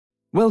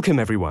Welcome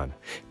everyone.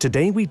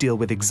 Today we deal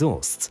with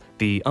exhausts,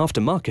 the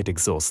aftermarket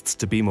exhausts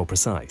to be more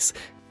precise.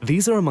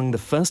 These are among the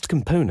first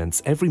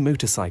components every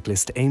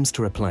motorcyclist aims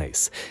to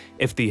replace.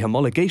 If the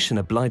homologation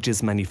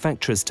obliges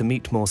manufacturers to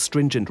meet more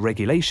stringent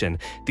regulation,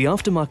 the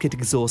aftermarket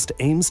exhaust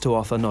aims to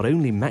offer not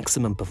only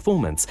maximum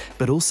performance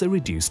but also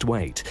reduced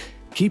weight.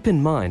 Keep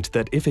in mind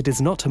that if it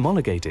is not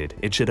homologated,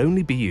 it should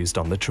only be used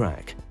on the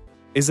track.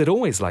 Is it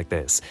always like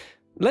this?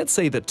 Let's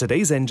say that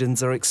today's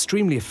engines are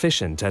extremely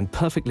efficient and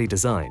perfectly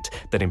designed,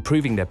 that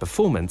improving their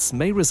performance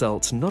may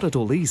result not at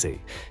all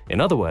easy. In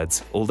other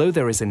words, although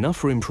there is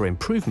enough room for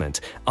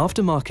improvement,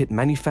 aftermarket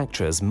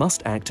manufacturers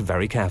must act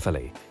very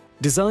carefully.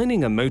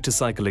 Designing a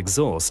motorcycle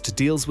exhaust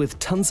deals with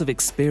tons of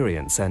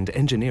experience and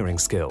engineering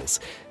skills.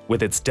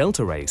 With its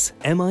Delta race,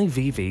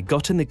 Mivv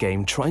got in the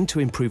game trying to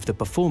improve the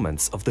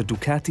performance of the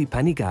Ducati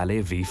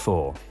Panigale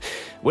V4.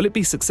 Will it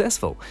be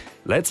successful?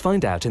 Let's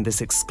find out in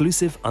this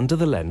exclusive Under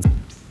the Lens.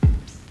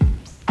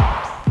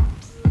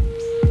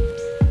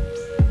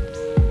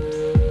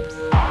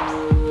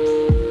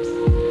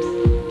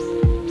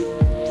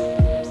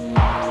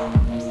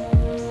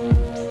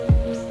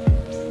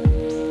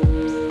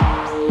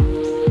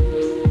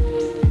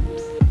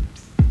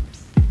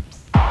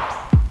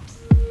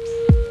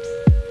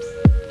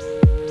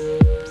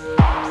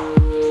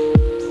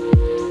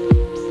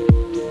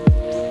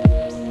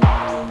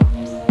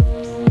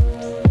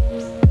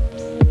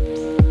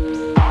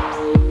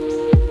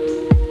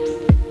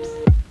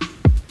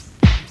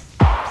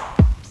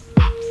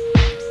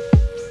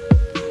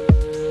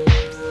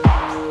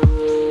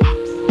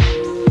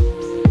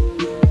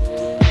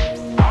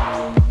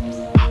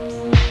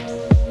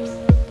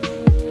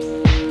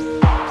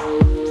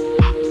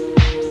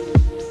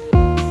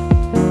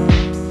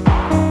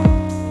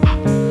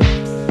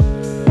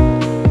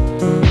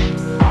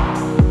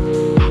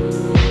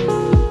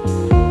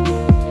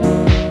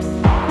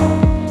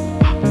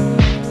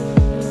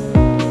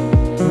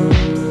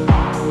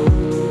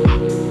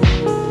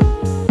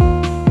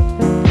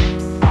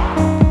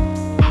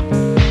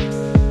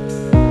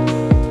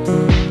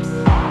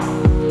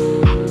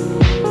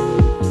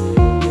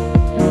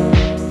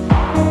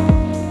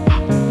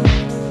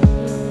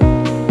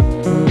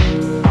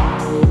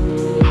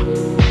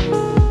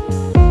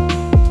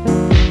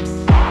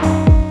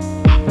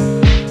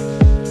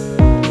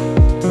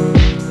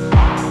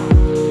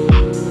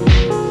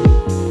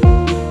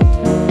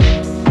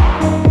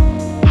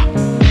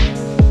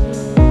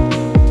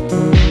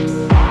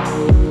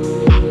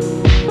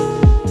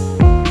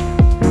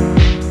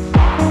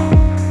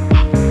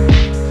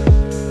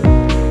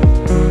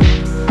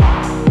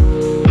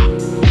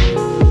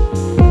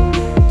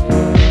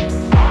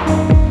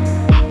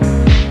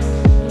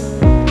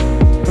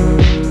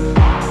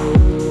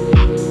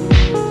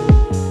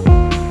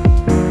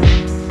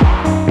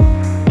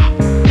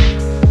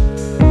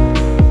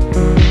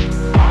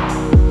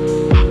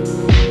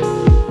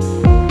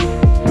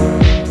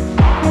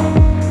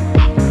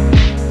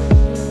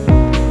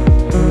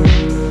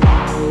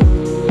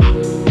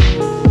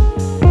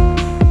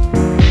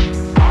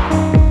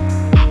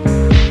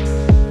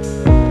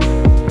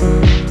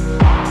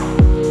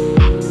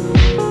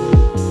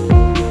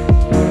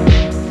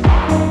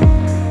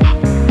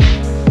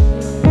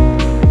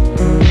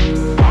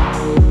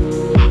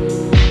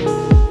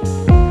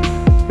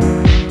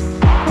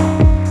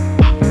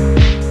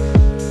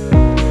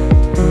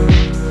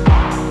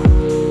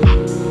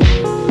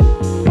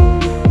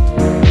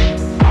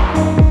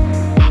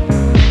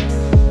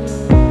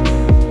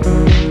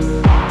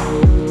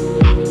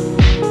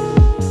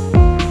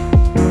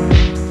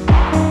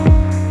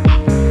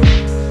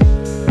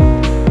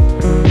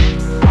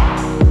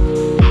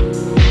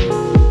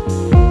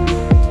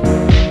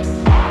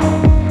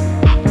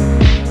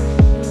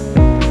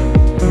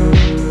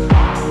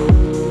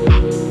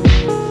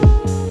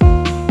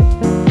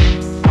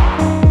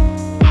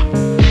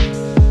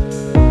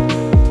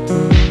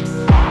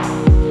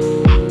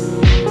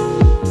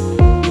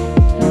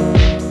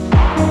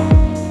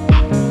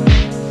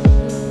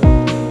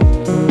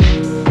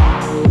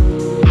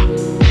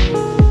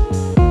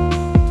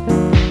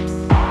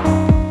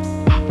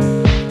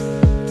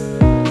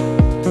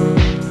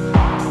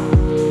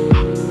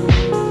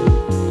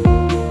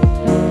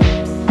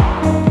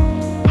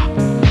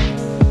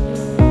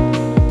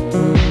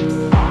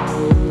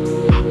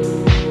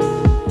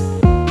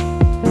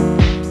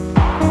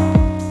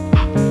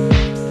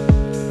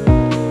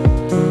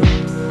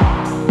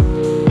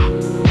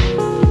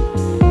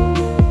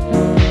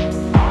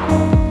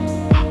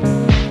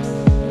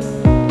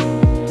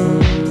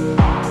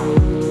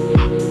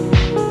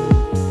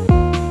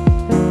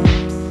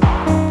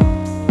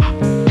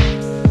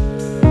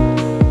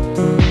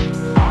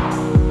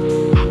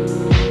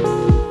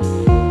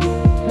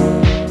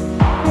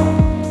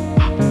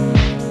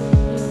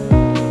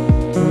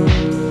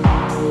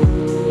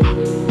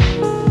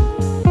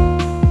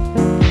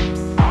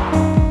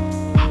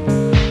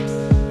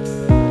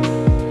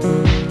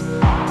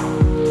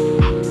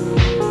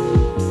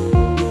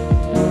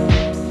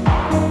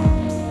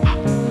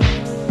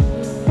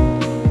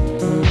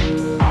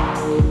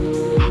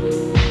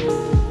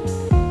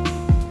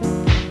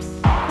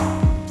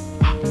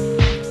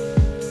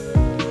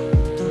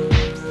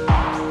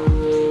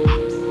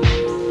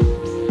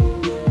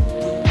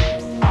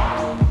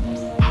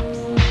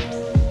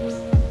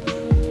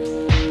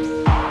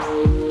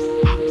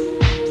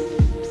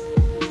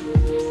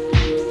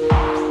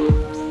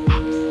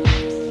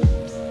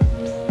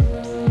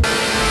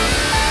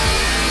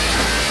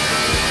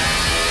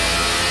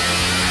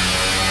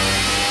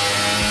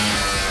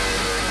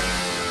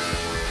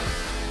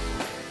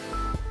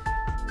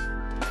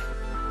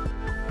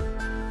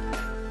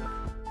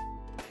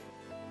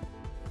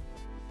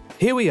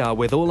 Here we are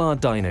with all our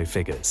dyno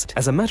figures.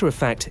 As a matter of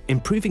fact,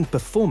 improving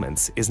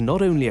performance is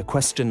not only a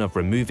question of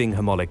removing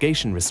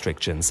homologation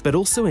restrictions, but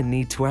also a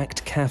need to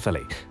act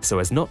carefully so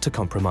as not to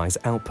compromise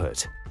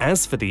output.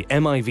 As for the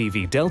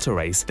Mivv Delta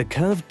race, the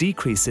curve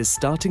decreases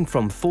starting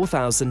from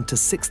 4,000 to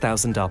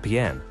 6,000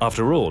 RPM.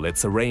 After all,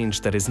 it's a range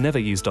that is never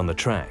used on the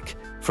track.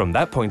 From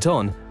that point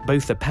on,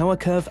 both the power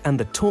curve and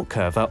the torque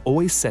curve are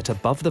always set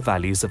above the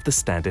values of the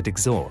standard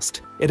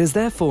exhaust. It is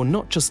therefore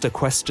not just a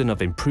question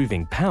of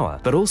improving power,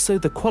 but also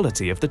the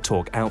quality of the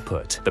torque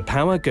output. The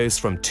power goes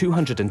from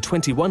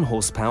 221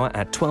 horsepower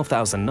at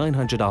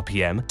 12,900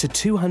 RPM to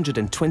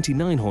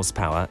 229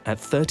 horsepower at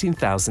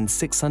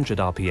 13,600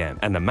 RPM,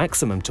 and the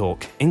maximum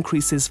torque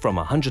increases from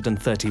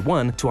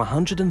 131 to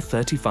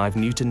 135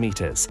 Newton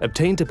meters,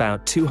 obtained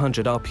about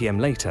 200 RPM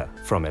later,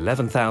 from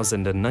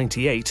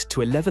 11,098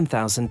 to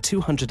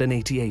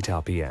 11,288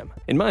 RPM.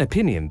 In my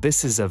opinion,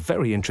 this is a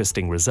very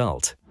interesting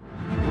result.